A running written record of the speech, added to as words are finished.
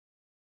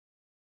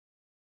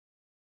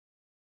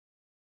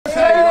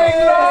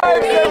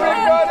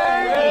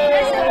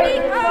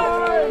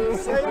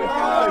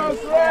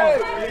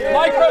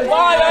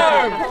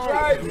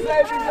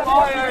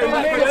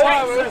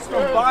us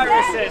from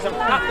viruses and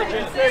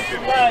pathogens.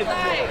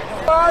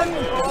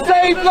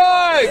 Save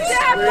lives!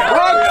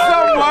 Hug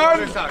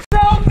someone!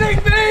 Assaulting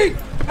me!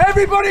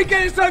 Everybody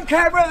get this on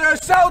camera, they're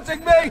assaulting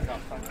me!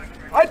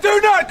 I do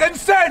not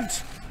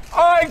consent!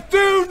 I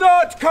do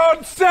not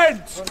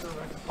consent!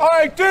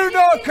 I do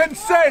not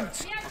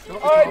consent!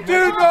 I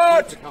do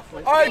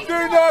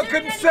not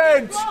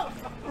consent!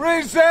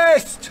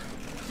 Resist!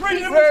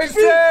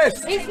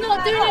 Resist! He's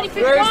not doing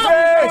anything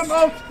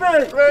wrong!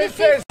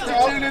 Resist!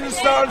 Doing in the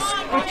stance,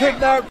 we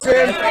kidnapped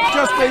him,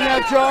 just doing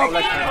our job,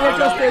 we're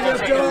just doing our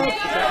job.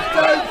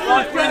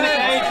 Don't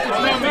forget! So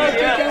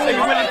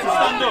you're willing to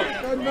stand up?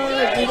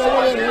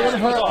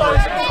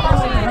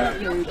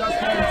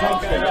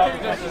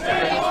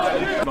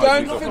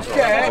 Don't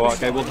forget! Oh,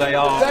 okay, well they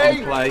are on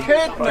play.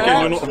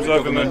 Again, you're not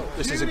observing them.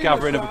 This is a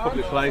gathering of a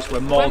public place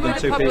where more than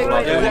 2 people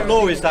are doing it. What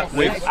law is that?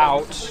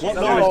 Without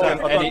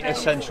any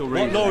essential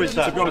reason. What law is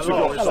that? To be honest with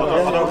you, I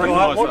don't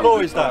recognise what law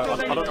is that? I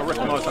don't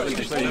recognise that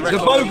legislation. The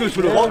bogus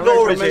would have. What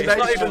law is it? It's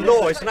not even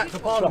law, it's an act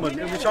of parliament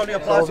which only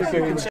applies if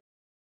you consent.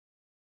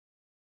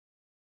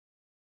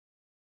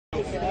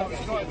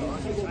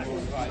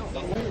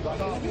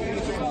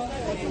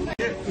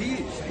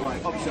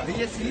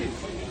 Yes, he is.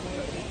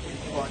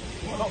 Right.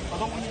 I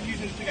don't want you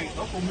using this against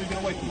us or moving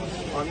away from us.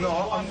 I'm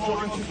not. I'm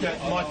trying to get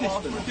my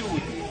distance.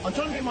 I'm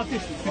trying to get my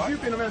distance because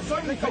you've been around so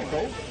many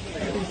people.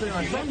 You've been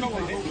around so many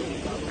people.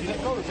 You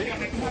let go of it. You can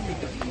have your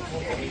distance.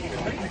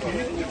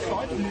 This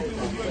side and you're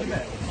doing you over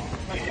there.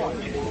 That's fine.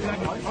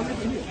 I'm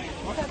living here.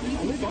 I'm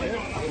living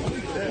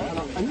there.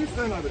 And you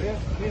stand over there.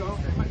 Here,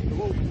 face the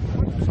wall.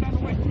 Stand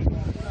away from it.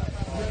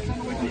 Stand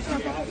away from it.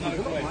 Stand back.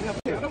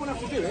 I don't want to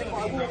have to do it, but I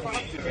will up to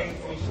it.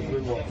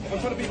 I'm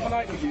trying to be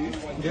polite with you. I'm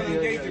trying to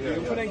engage with you.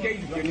 I'm trying to engage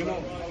with you and you're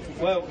not.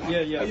 Well,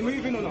 yeah. Are you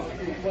moving or not?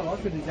 Well, I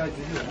could engage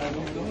with you.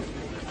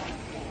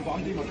 But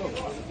I'm doing my job.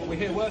 We're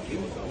here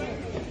working.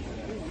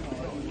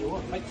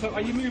 So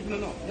are you moving or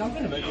not? Yeah, I'm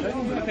going to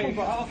move. Okay,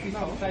 but after this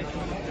conversation.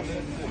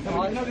 I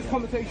know this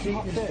conversation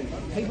up there.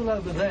 People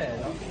over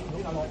there.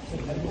 I'm asking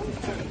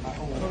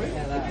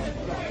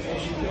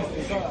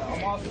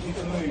you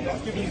to move.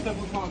 I've given you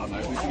several times. I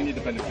know, we need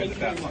the benefit of the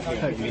doubt.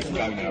 We need to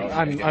go now.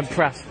 I'm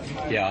pressed.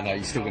 Yeah, I know,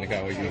 you're still going to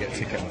go or you're going to get a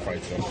ticket, I'm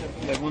afraid so.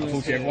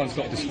 Unfortunately, everyone's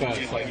got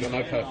dispersed, like, you've got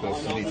no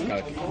purpose, you need to go.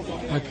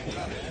 Okay.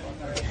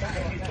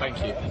 Thank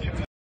you.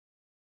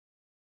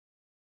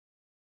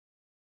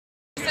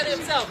 Said it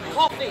himself,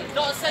 coffee,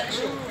 not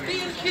essential.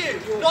 B&Q,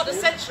 not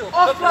essential.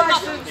 Off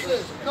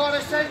licenses, not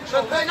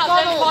essential. But putting up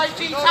them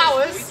 5G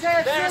towers,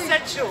 they're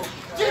essential.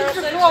 Give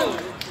the floor.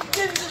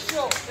 Give the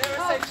shot.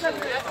 They're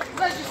essential, yeah?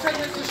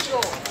 Legislators are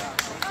short.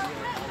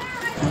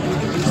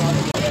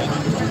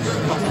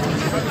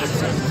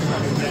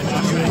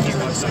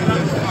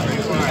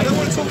 I don't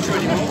want to talk to you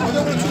anymore.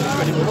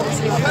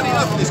 I've had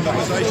enough of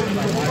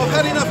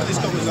this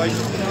conversation.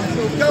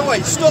 Go away.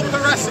 Stop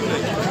harassing me.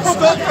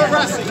 Stop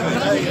harassing me.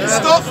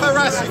 Stop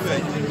harassing me.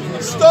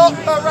 Stop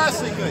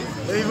harassing me.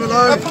 Leave him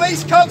alone. A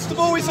police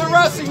constable is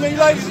harassing me,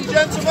 ladies and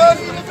gentlemen.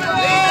 Leave him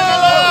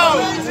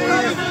alone.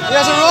 He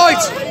has a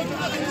right.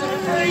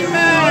 Free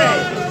man!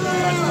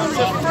 It's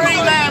a free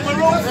man,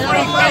 we're all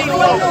free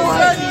people!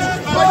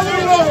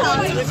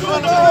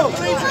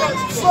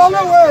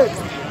 Follow it!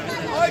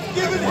 I've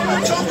given him a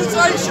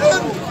compensation,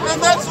 and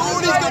that's all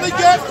he's going to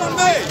get from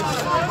me.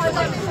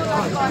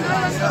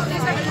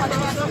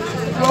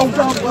 Well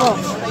done,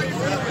 boss.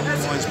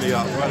 Winds me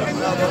up.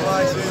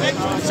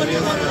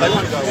 They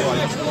won't go away.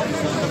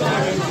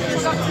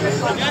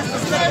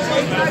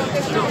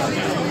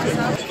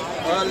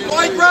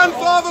 My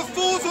grandfather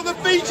fought on the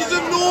beaches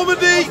of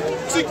Normandy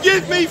to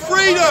give me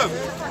freedom,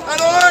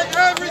 and I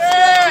am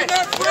respecting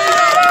that freedom.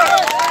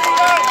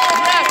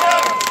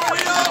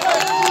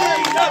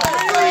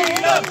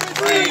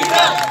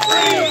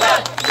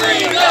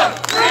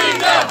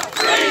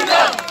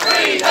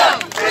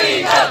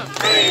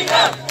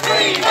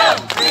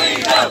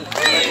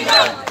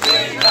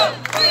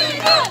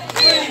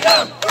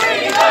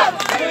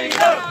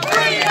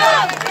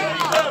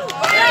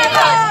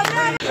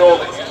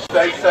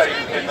 Stay safe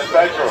in the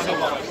bedroom.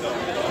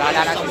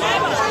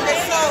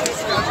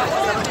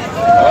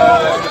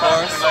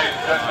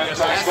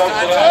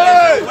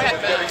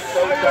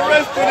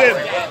 Arrested him!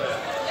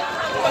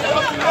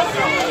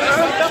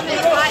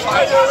 I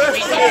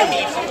arrested him!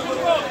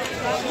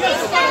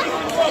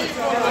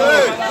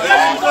 Let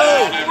him go!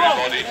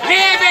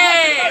 Leave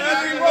him!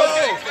 Let him go!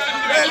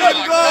 Let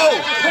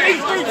him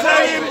go!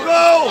 Let him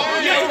go!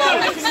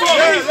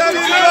 Let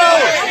him go!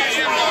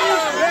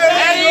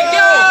 There you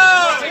go!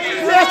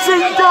 Let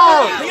him go!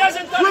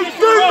 We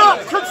do not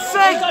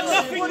consent!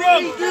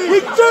 We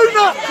do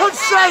not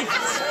consent!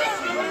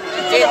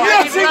 Let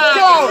him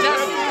go!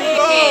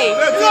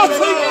 Let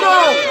him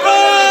go!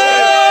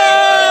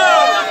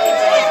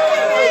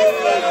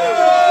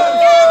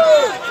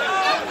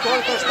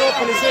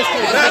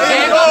 Let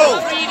him go!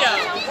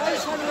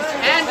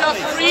 Hand of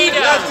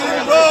freedom! Let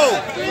him go!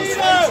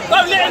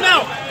 Don't let him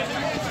out!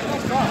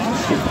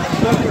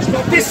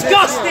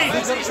 Disgusting!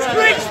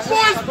 Rich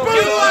boys, boo!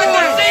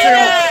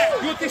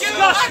 You're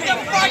disgusting! You have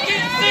to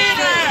fucking see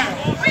there!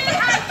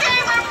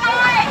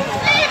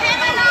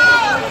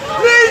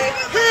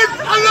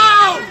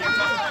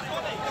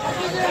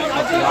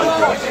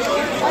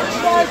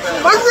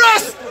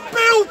 Arrest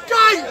Bill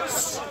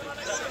Gates!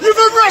 You've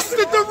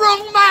arrested the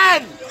wrong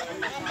man!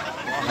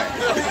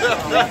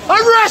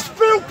 Arrest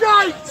Bill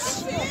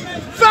Gates!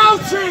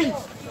 Fauci!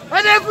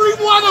 And every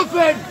one of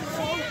them!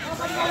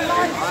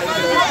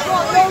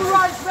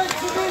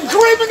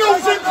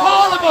 Criminals in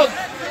Parliament!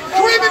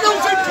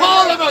 Criminals in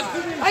Parliament!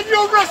 And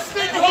you're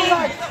arresting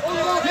him!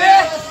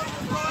 Yes!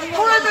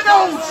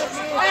 Criminals!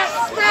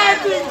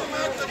 Outstanding!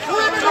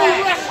 Criminal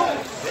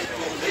record!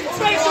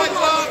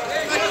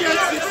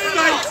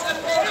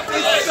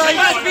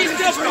 He's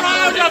just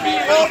proud of you!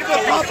 I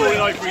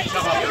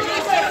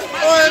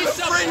am a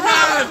free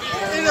man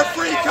in a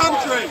free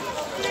country!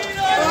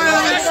 I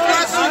am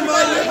expressing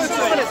my liberty!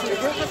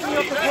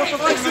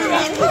 I do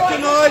not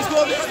recognise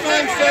what this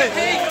man said!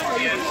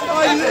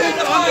 I live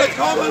under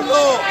common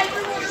law!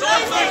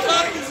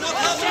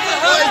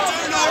 I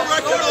do not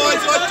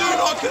recognise, I do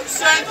not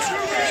consent to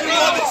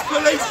what this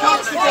police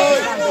constable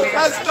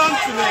has done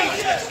to me!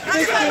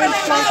 This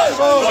police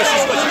constable...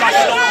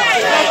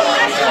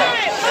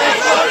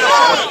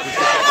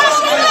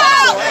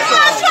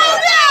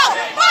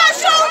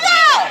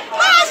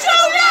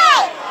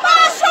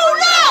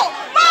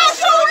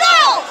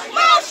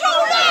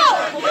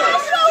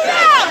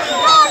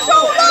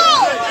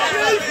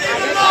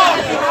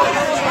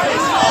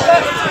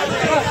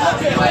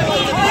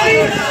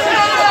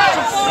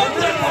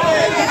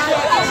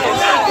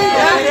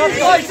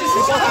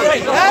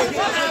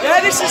 Yeah,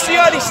 this is the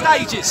early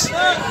stages.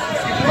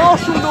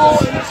 Martial law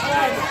in this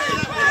land.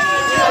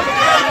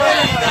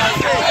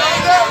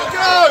 Let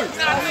go!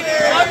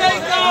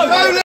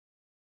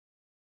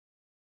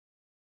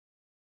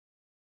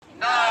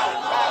 No,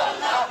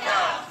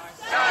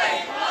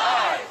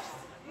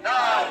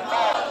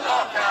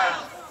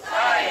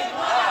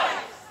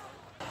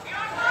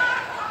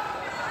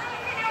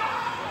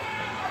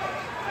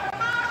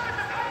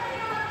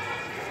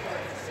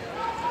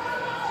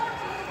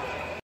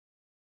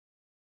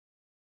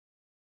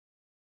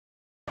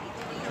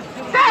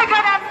 They're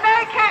going to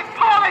make it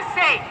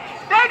policy.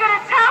 They're going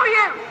to tell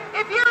you,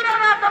 if you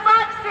don't have the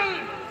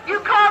vaccine,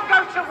 you can't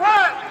go to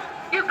work,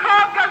 you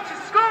can't go to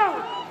school,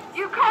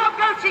 you can't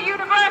go to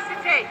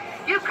university,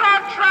 you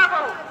can't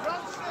travel.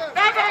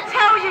 They're going to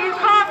tell you you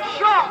can't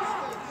shop.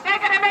 They're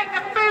going to make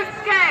the food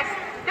scarce.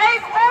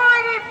 They've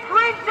already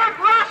printed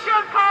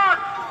ration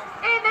cards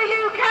in the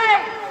UK.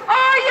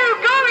 Are you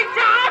going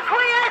to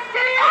acquiesce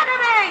to the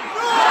enemy?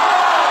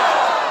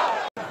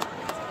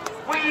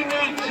 We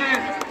need to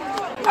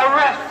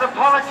arrest the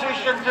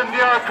politicians and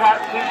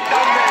bureaucrats who've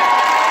done this.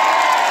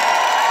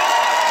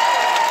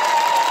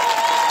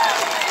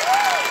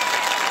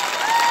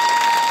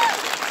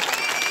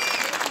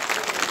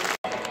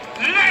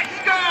 Let's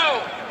go!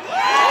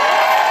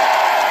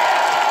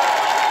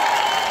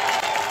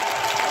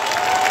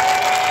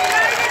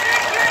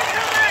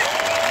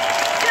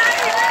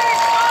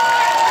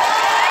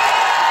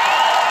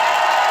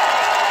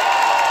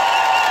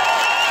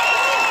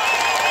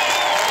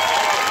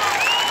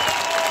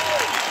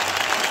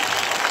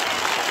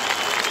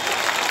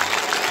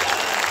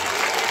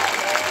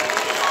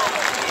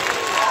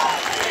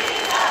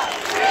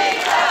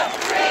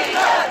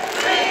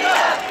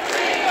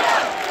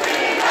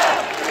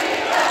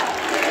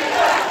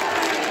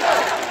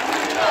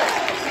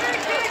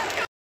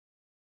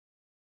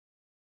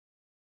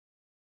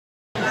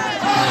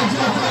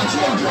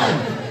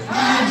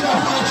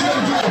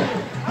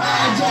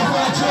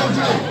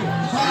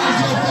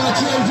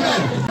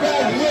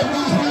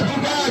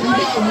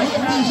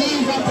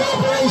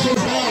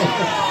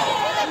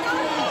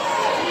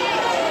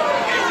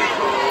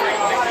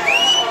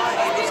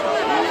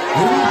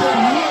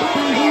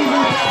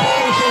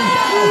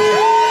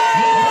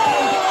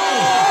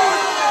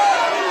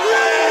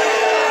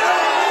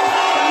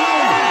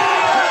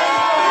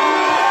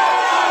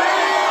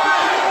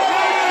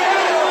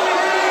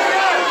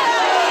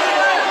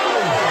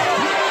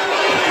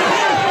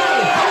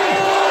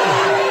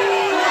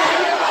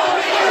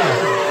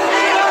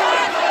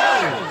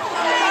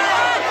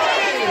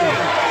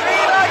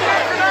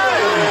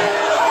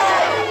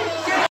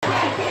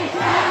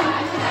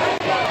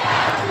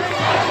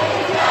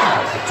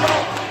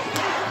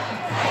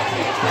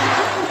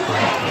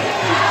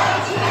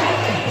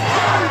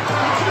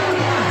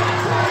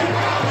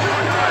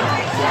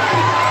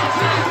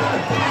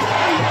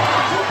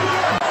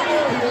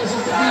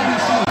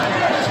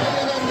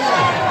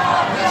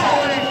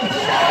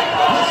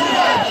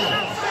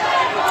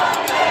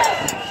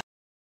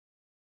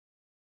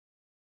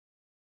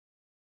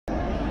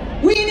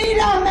 We need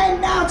our men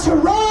now to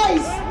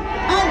rise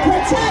and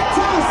protect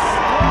us.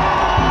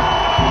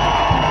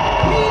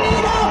 We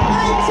need our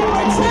men to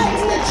protect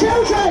the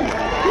children.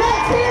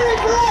 Let's hear it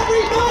for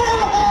every man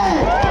out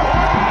there.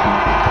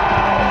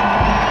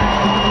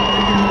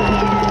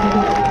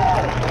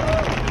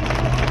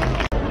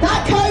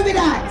 That COVID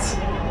Act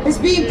is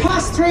being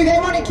passed through. They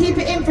want to keep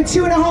it in for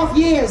 2.5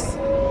 years.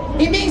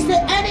 It means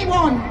that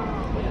anyone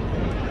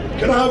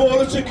Can I have all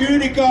the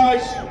security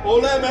guys,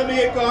 all them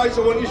MMA guys,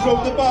 I want you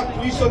from the back.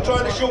 Please stop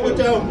trying to shove it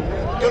down.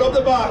 Get up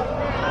the back.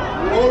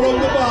 All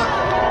around the back.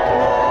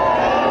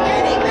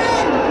 Any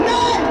men,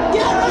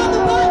 get around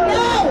the back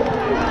now.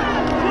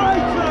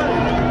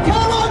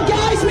 Come on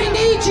guys, we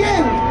need you.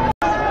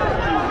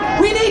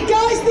 We need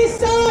guys this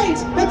side.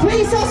 The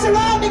police are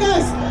surrounding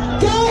us.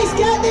 Guys,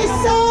 get this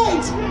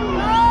side.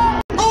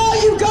 Are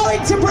you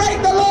going to break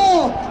the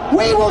law?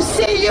 We will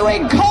see you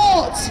in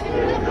court.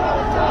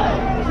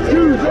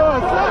 Choose your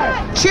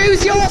side.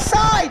 Choose your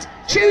side.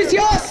 Choose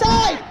your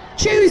side.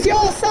 Choose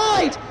your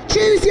side.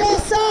 Choose your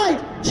side.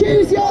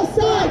 Choose your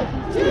side.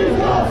 Choose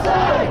your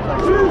side.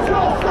 Choose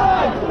your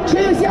side.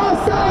 Choose your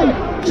side.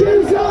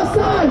 Choose your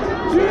side.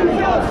 Choose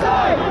your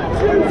side.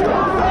 Choose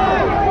your side.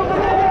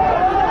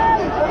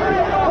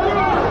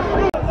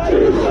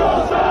 Choose your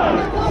side.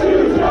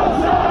 Choose your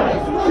side.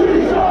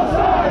 Choose your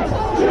side.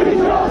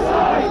 Choose your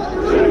side.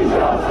 Choose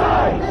your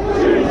side.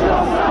 Choose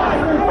your side.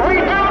 We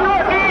do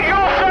not need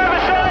your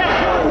services.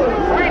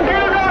 We do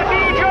not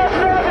need your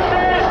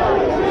services.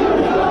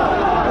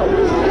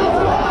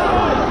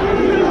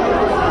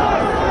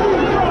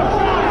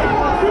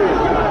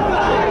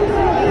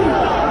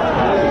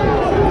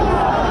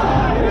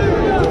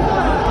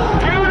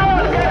 Do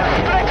not get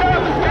split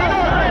up. Do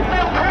not let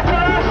them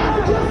cripple us.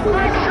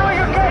 Make sure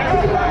you get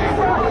your way back.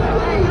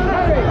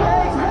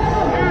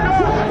 Do not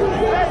let them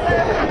split us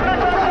up.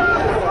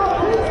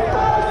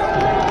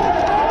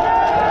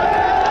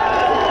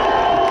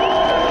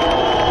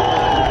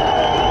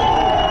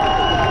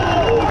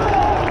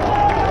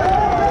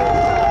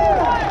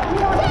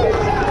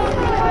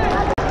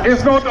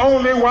 It's not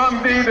only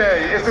one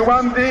D-Day, it's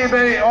one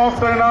D-Day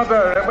after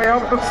another, and we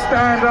have to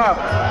stand up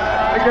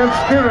against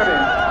tyranny.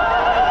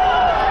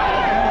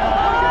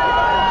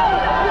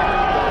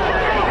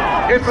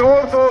 It's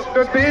also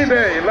the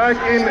D-Day, like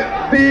in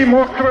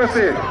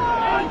democracy.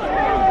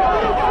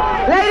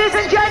 Ladies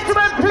and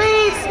gentlemen,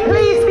 please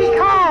be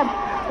calm.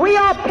 We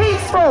are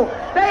peaceful.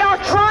 They are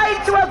trying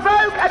to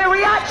evoke a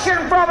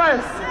reaction from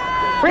us.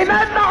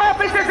 Remember,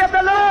 officers of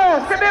the law,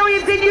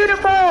 civilians in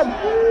uniform,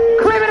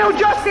 Criminal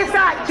Justice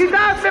Act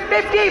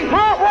 2015,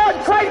 Part 1,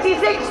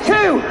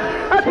 26(2),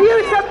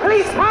 abuse of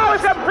police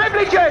powers and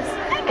privileges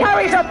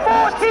carries a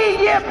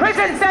 14-year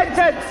prison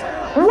sentence.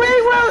 We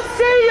will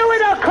see you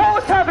in a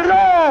court of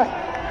law.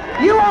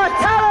 You are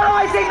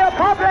terrorizing the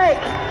public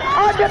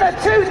under the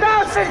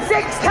 2006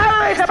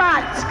 Terrorism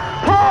Act,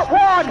 Part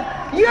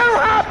 1. You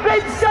have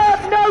been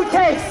served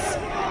notice.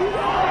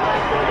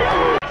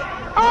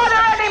 Are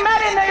there any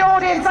men in the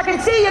audience? I can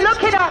see you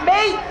looking at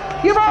me.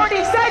 You've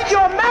already said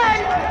you're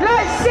men.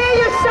 Let's see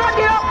you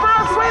standing up for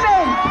us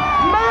women.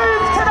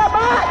 Move to the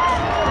back.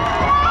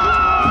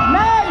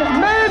 Men,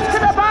 move to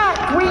the back.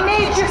 We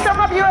need you, some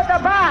of you at the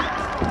back.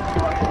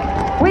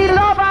 We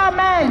love our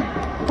men.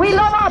 We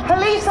love our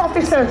police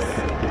officers.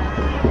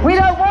 We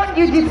don't want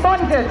you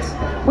defunded.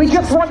 We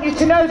just want you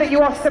to know that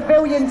you are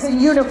civilians in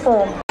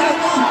uniform.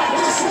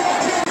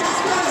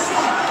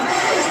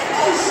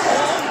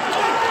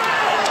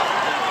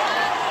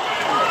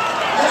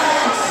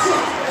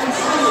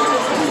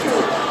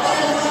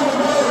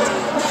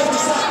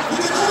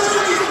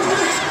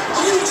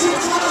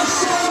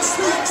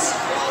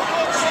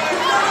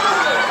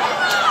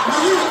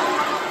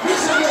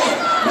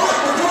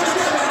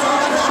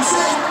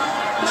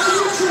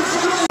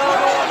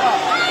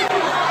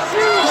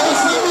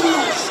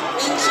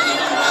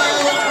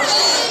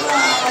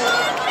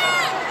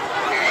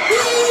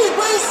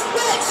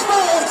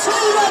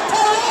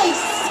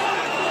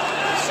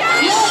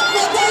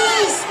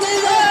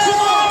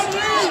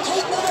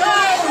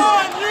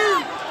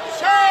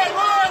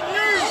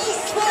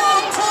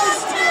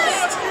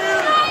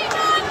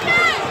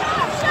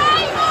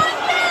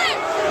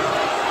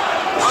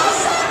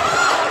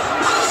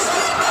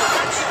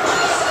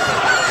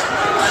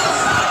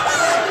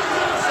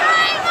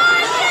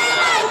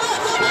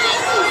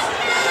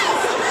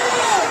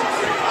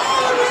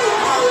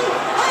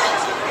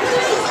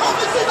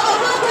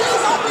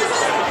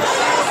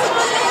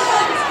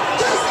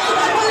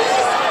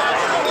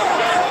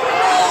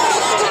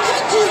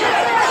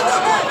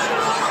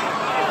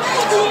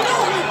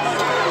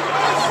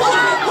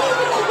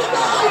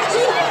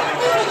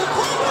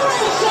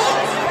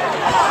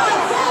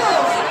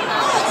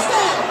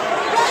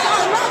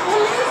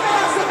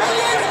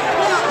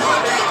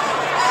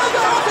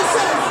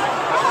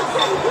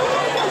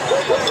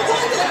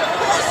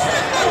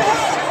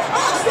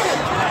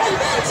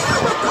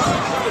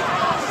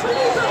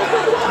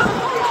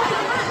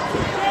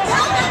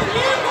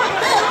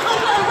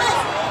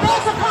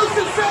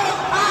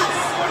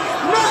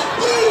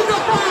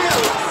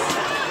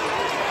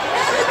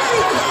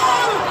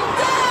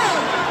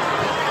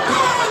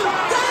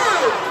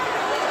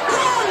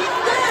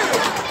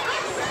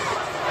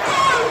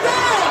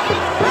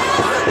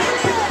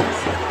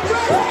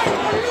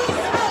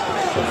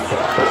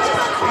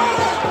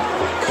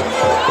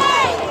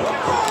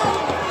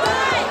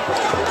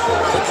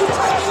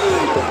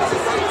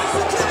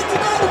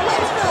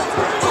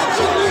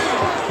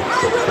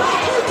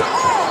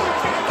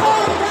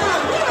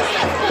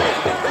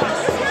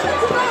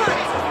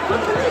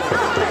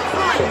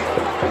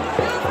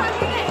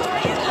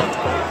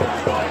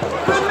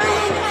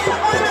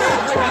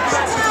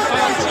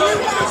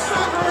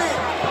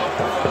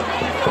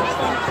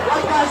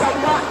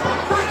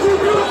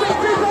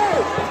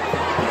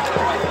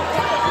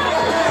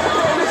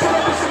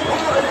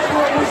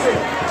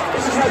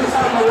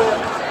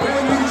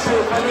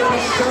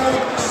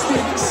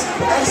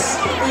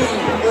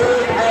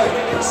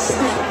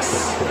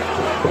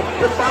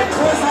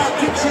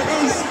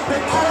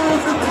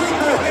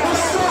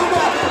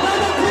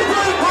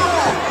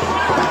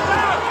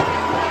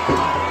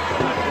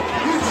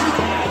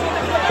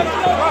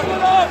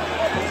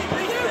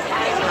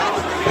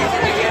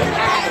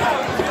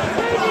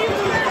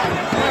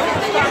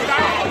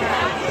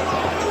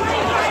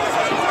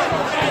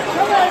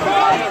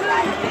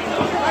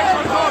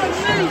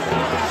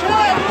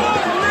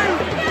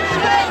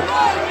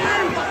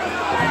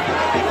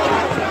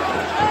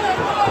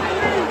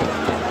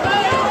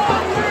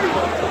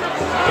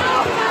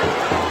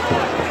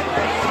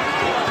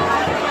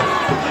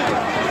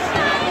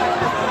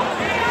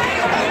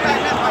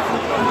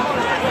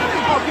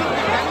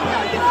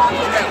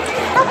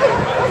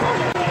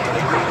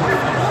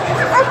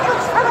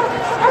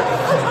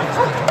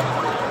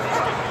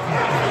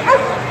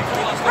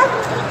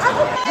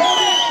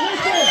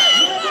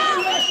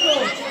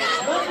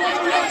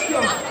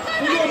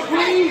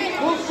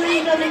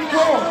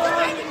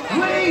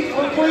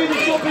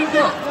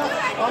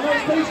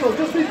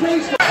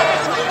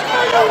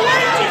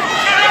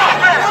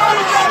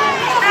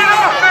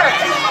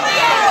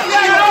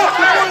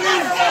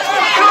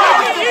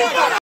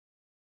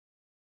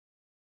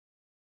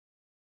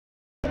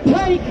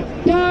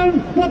 Take down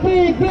the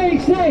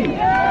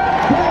BBC!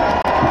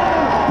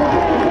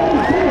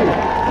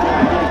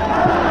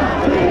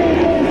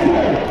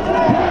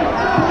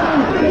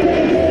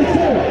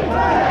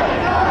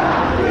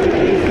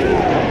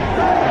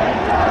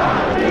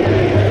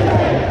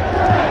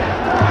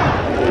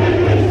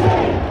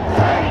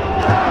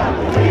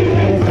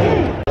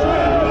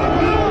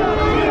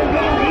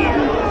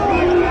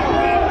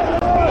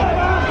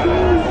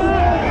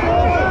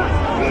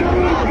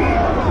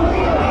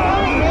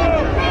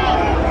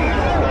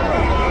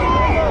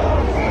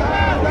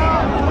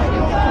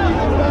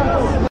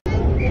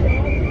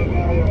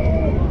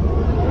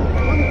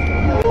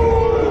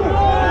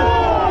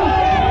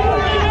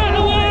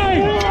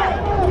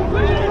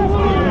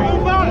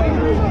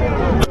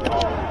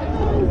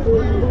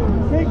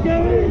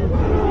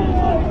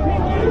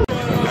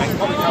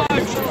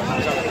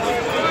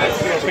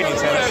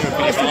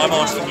 I'm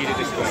asking you to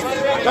disperse.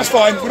 That's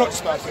fine, we're not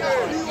dispersing.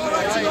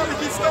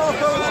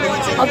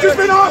 I've just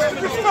been asked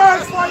to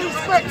disperse by the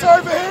inspector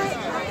over here.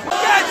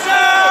 Get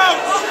out!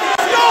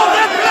 Stop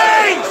the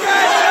police!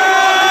 Get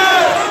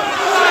out!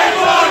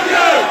 Shame on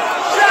you!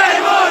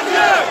 Shame on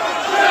you!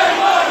 Shame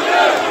on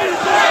you!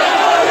 Shame on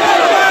you!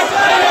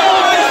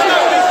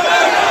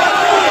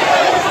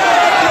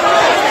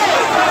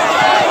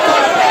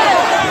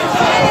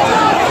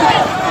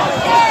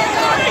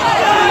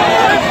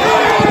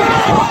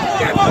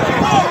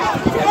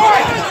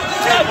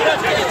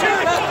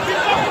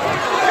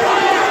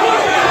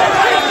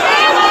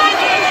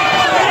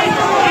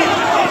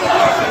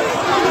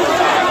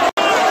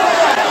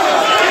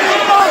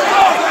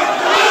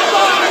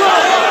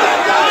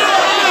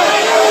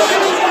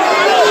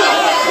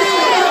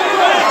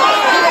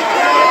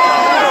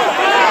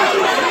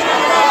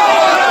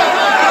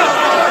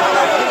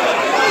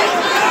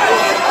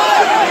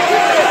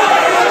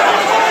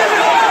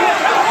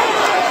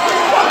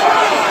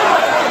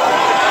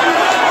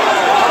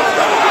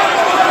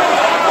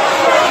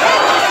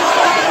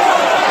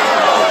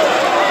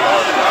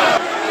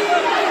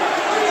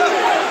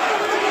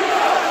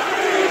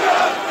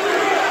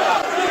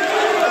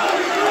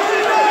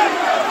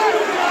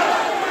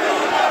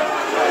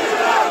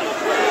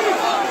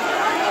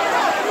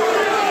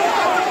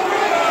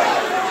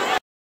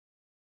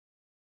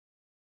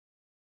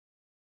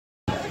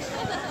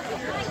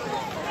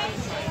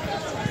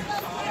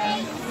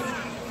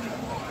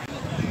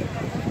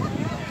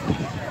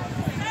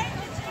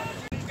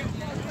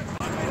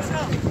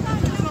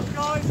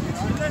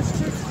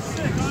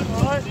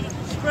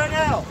 Spread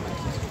out.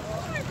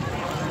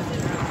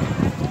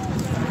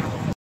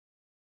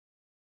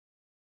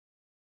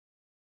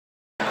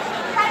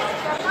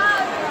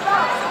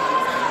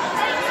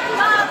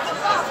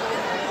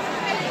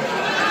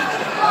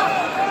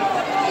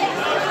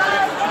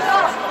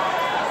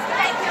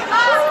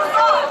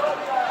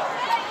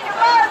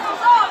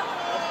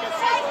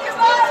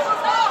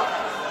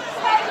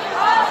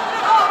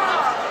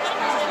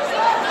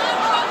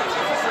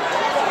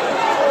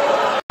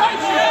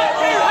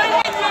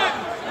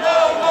 No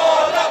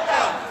more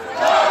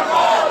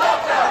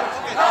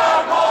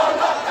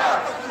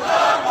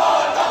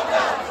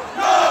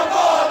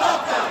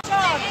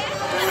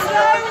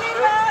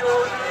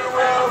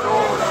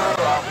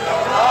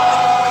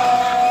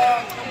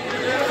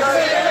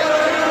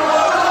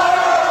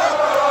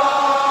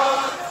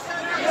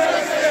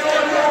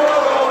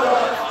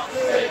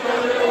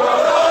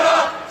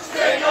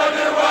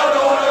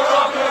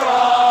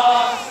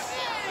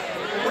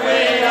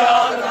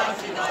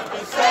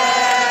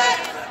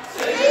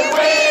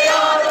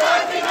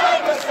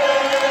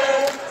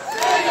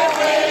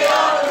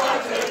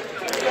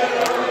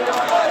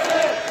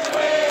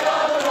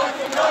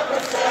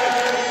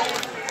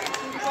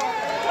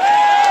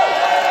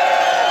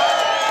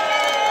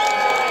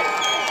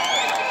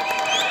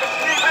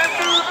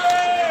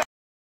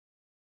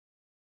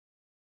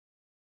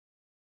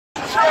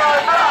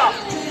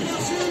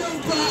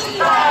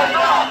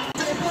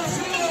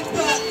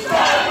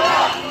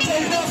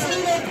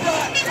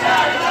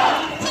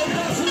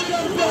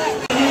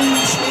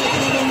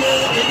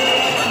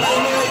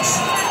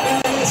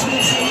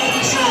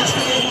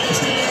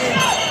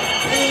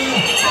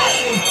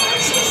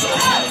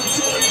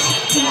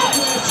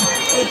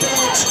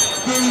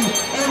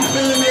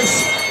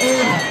unfairness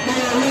of my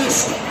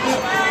arrest at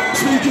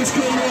Speaker's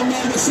Corner on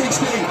May the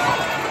 16th.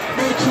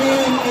 My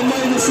crime on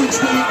May the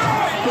 16th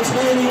was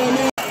holding on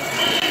life.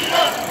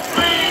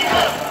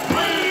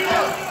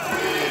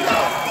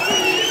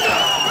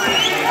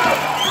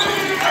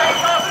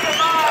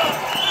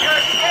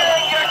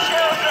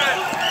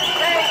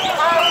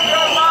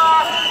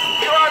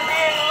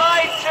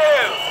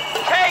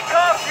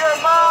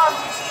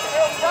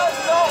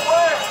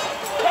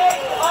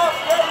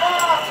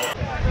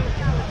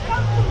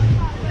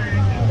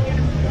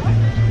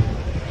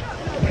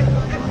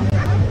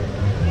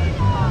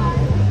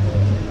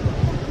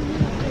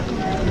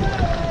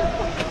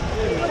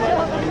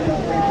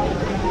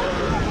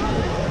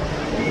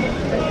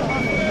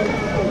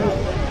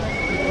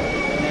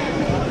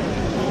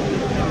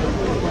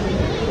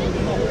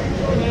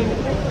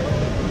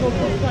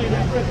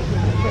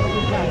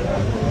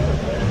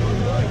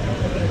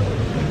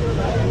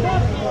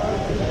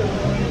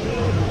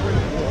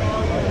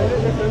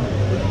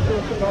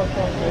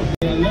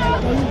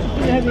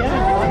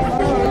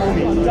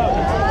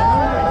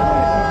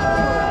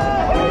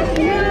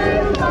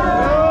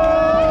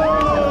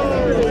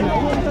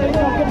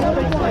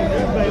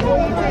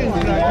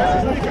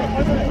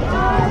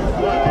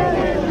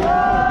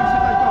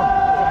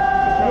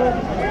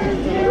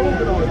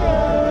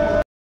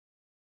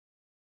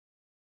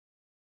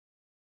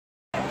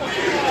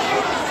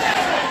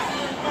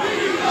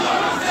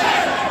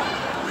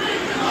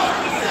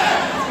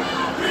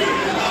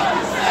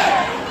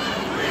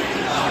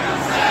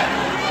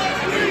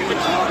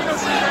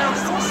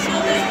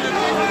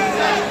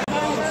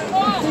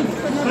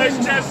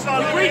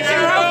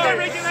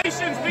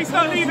 Please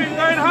start leaving,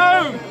 going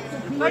home.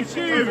 Thank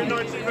you.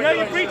 Yeah,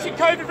 you're breaching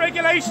COVID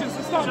regulations,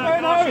 so start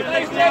going home.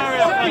 Leave the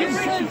area. You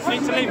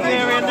need to leave the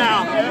area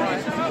now.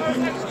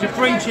 You're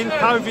breaching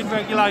COVID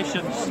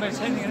regulations.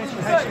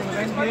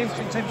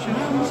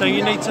 So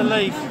you need to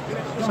leave.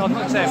 So I'm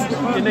not exempt.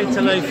 You need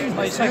to leave.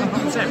 Oh, you say I'm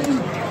not exempt.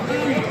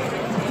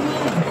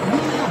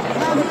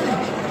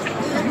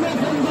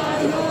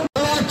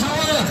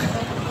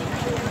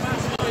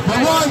 I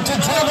want to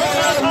travel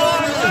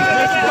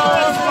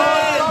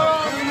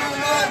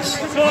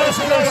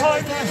Stop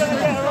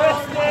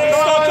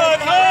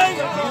going home,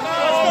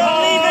 stop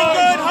leaving,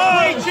 going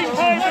home! Breaching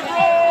COVID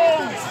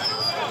rules!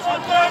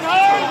 Stop going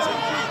home!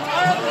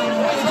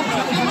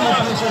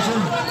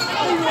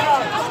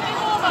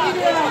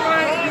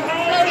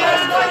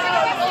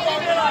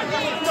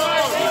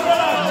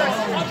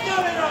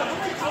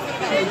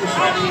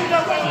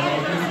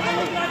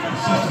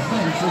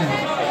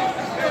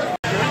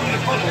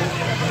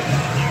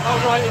 Oh,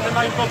 right, in the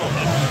main bubble.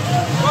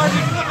 Right,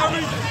 you can look at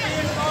reason.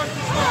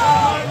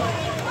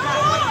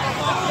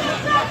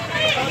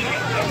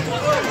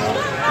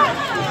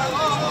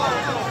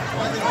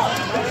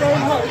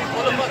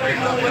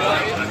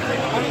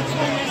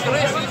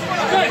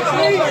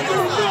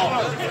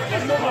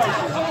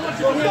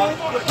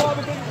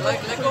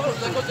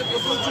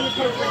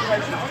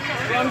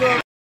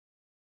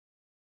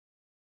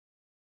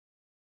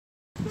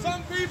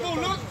 Some people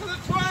look to the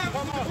triumphs,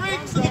 the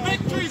breaks and the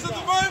victories of the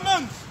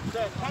Romans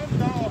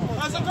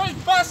as the great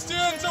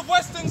bastions of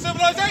Western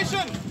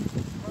civilization.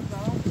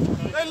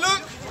 They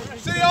look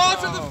to the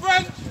art of the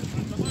French.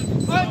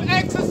 I'm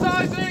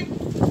exercising.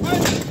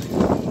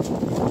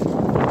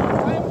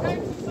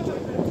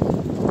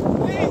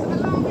 Please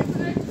allow me to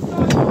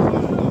exercise.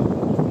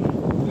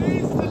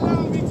 Please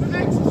allow me to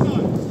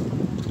exercise.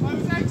 I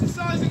was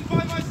exercising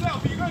by myself.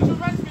 Are you going to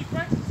arrest me for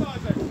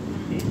exercising?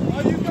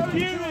 Are you going to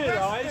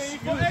arrest me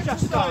for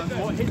exercising?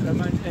 What Hitler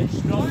meant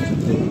extra. I am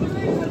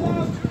legally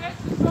allowed to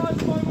exercise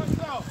by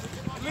myself.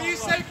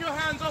 Please take your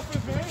hands off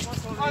of me.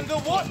 Under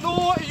what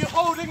law are you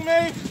holding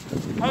me?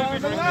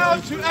 I'm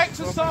allowed to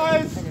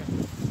exercise.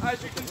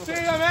 As you can see,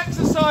 I'm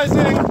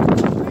exercising.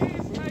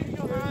 Please take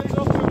your hands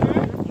off of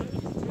me.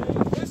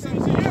 Listen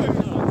to you.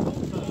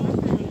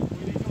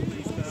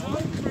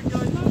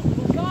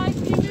 Guys,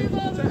 can you move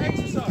over,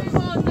 please? Move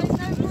on. There's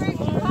no break.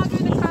 You can't do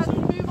the crowd.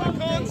 Move on. I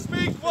can't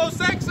speak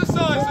whilst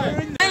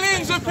exercising.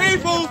 Millions of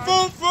people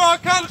fought for our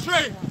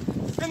country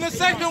in the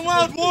Second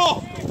World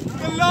War.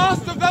 The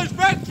last of those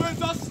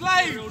veterans are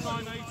slaves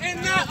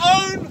in their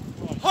own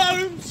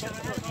homes,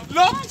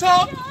 locked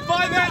up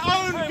by their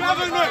own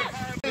government.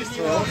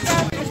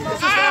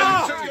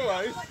 Ow!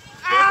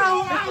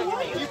 Ow!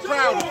 What are you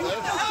proud of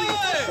this?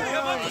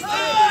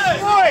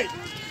 Oi!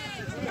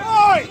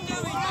 Oi!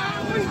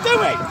 What are you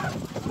doing?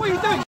 What are you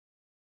doing?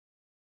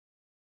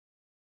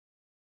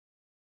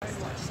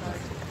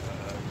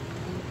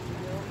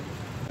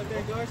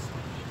 Okay, guys.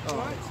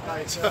 Alright.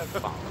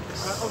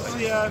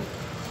 Obviously,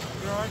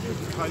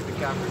 COVID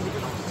gathering.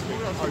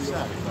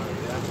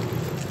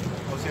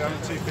 Obviously,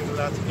 only 2 people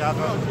allowed to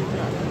gather.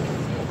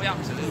 We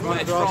absolutely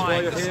we're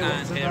trying to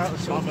stand here.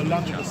 I'm a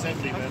London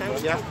Assembly member.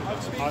 Yeah.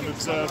 I'm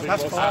observing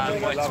That's what's fine.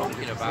 happening We're at London.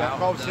 talking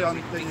about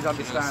Obviously, things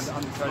understand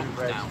under COVID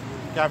regs.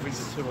 Gatherings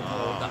of 2 or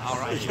more. that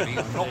are actually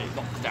not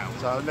locked down.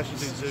 So unless you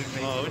do Zoom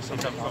meetings or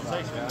something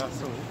like that,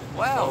 that's all.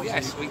 Well,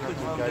 yes, we could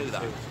well do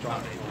that.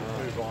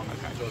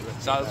 Okay.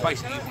 So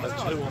basically, you want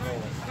 2 or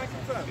more.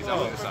 Is that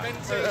what you're saying?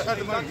 At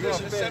the moment, you are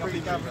assembly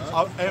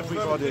governor.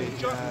 Everybody.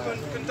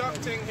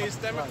 Conducting his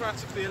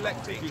democratically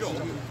elected job,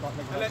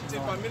 elected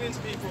by millions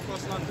of people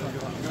across London.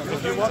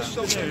 If you watch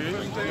the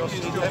news, you'll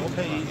see the MP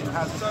in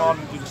House of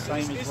Parliament do the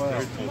same as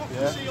well.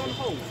 Yeah?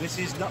 This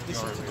is to do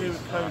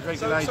with COVID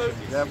regulation.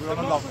 Yeah, we're on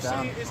a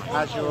lockdown,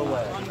 as you're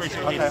aware.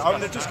 Okay,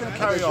 I'm just going to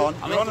carry on.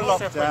 We're on a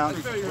lockdown.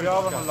 We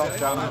are on a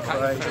lockdown, I'm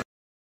afraid.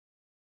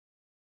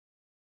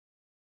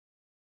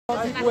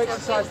 People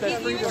exercise their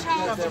freedom in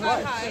their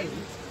way.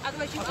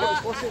 Otherwise, you are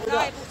liable to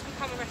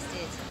become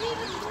arrested.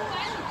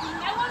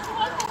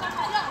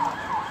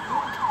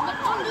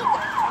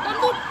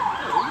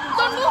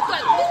 Don't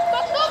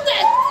do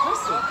that!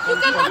 You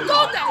cannot do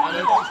that!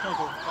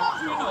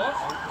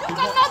 You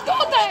cannot do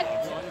that!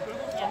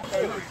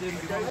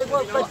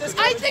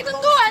 I didn't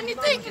do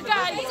anything,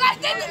 guys! I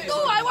didn't do!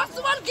 I was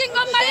working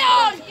on my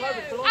own!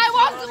 I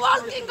was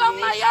working on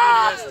my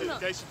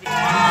own!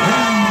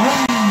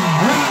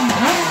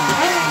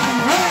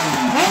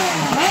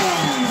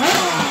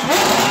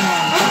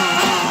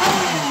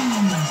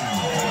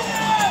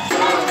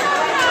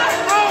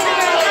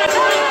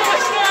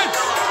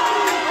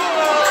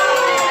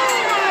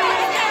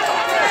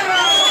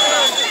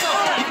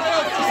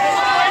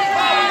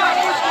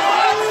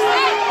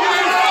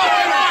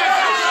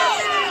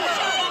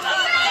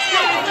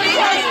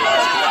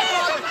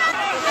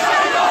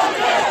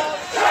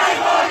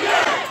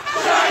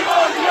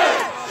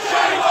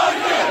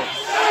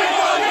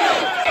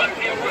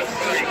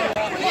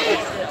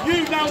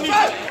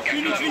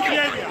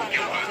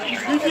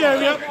 Leave the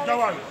area, go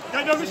on.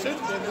 No, listen.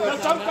 No,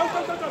 don't.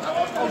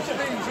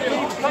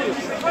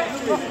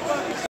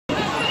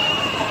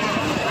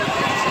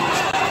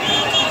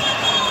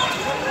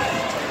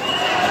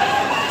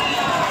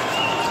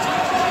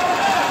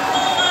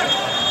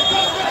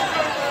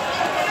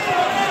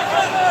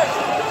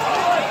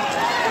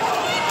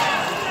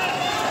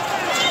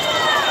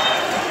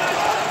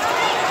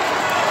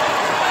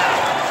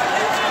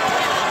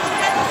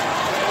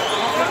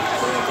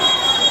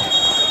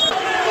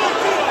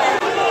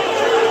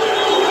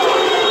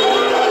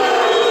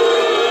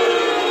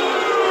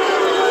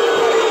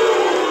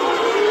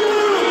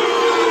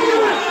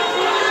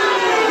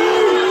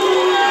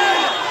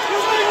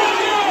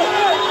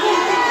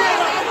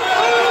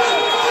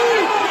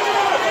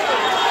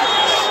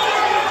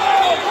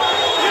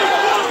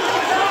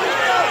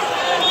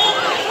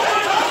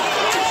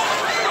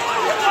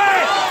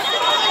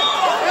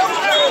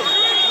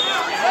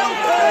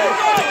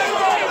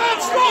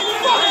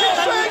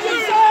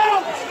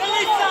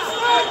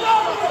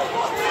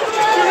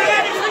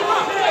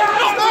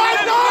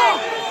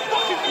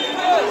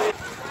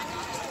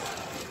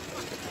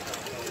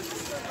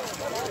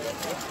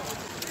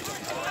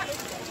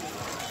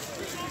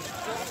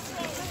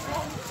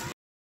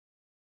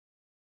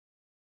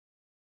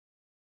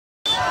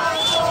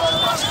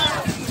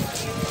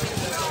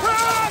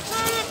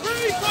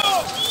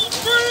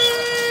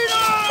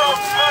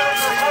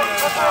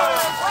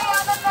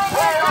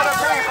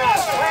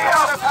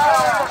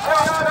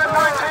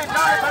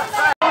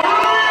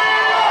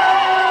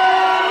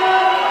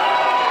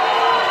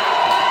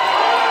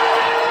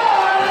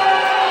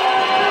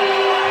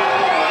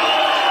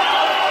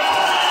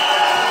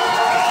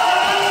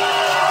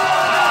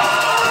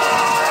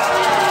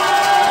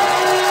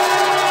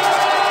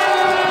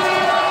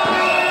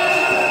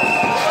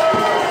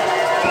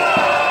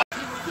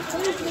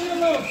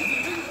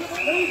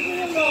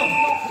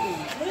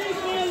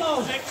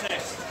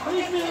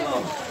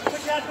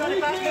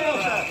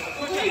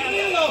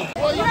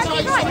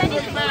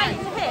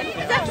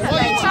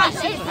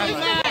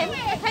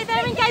 Okay,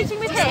 they're engaging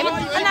with him,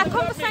 and that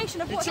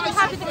conversation of what you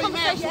have with the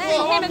conversation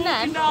between him and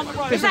them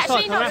is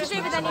actually not to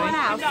do with anyone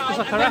else. It's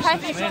like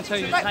harassment me until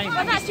you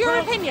Well, that's your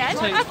opinion.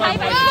 Okay, but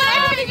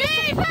everybody just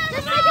take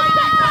a step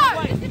back.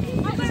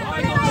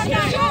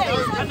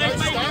 And then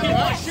make me get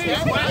my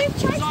shoes wet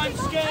because I'm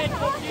scared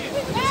of you.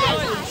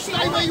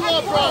 Stay where you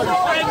are, bro.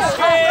 I am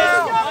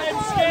scared. I am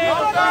scared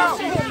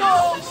of you.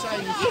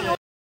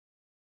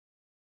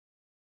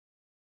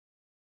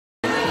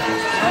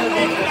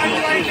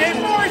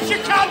 Morris, you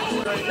cunt!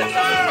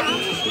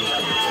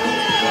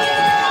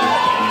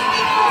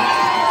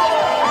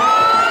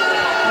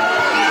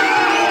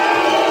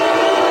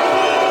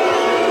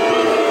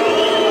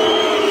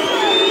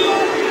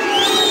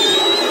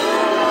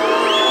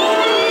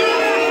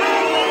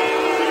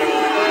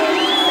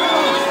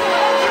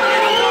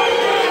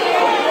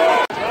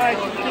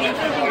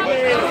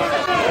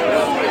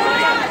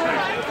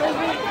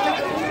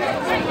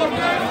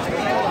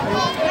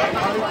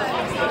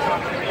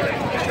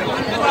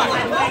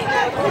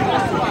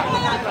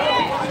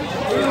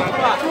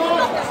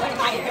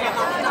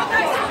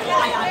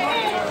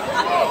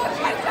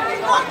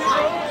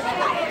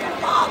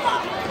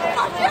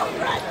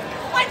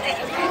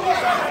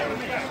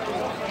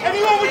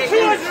 Anyone with 2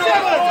 and 7!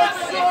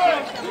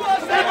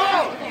 Step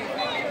out!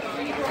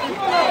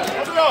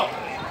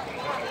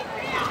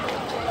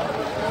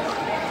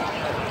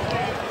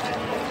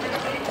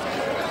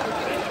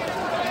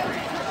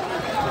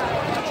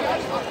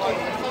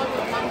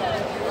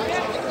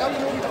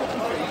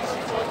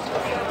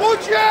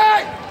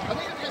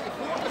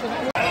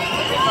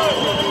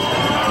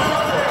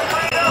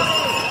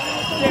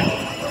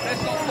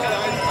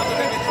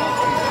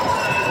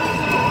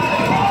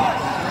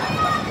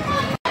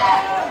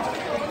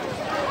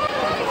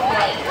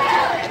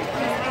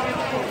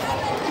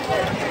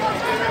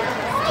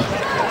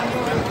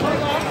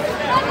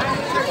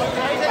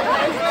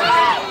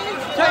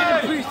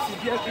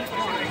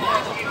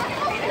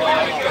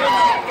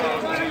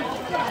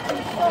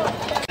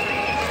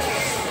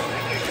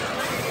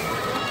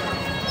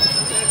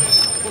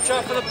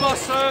 out for the boss,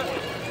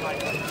 sir.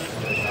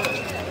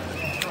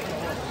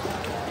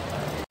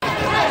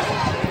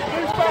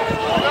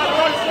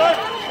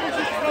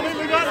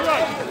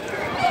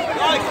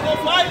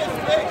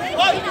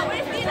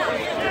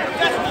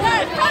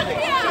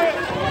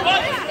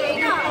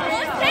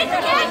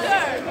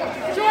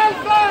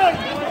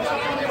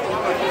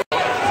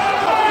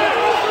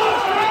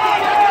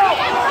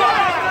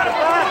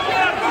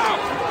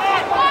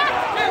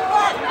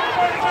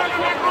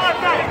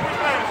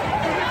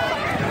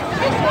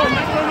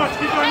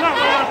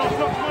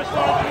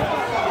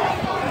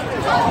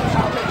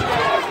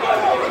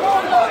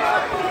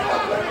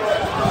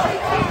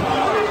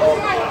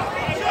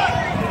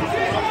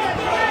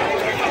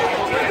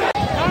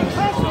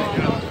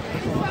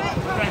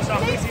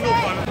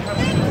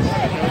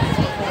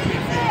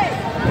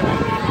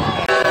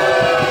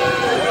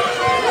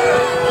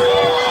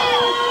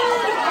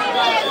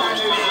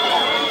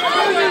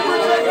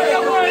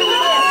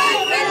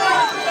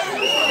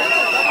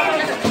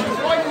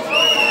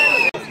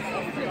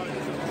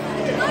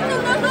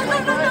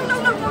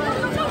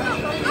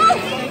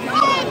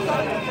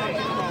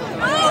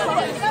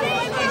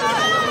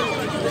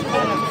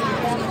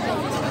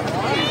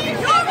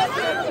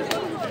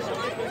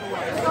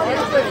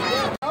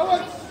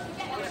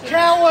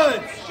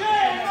 Cowards!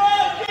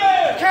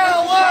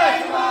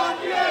 Cowards!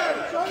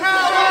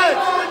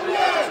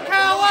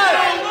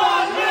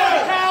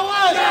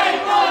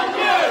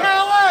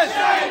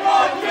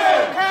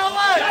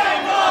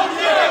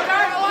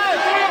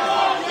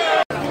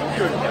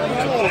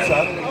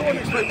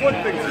 One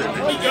thing to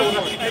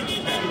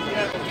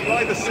you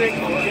either sing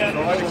or either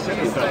kill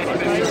yourself,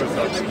 like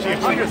suicide. She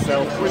hung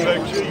herself with her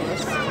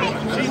jeans.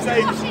 She's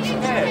aged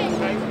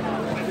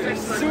 10.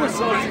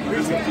 Suicide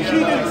increasing. She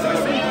didn't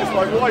succeed because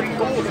my wife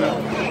called her.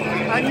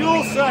 And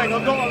you're saying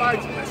I'm not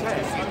allowed to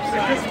protest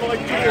because my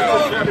dear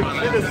was trying to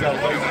kill herself.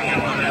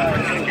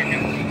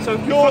 So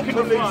you're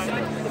police.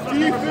 Do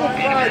you feel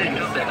proud of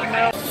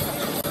yourself?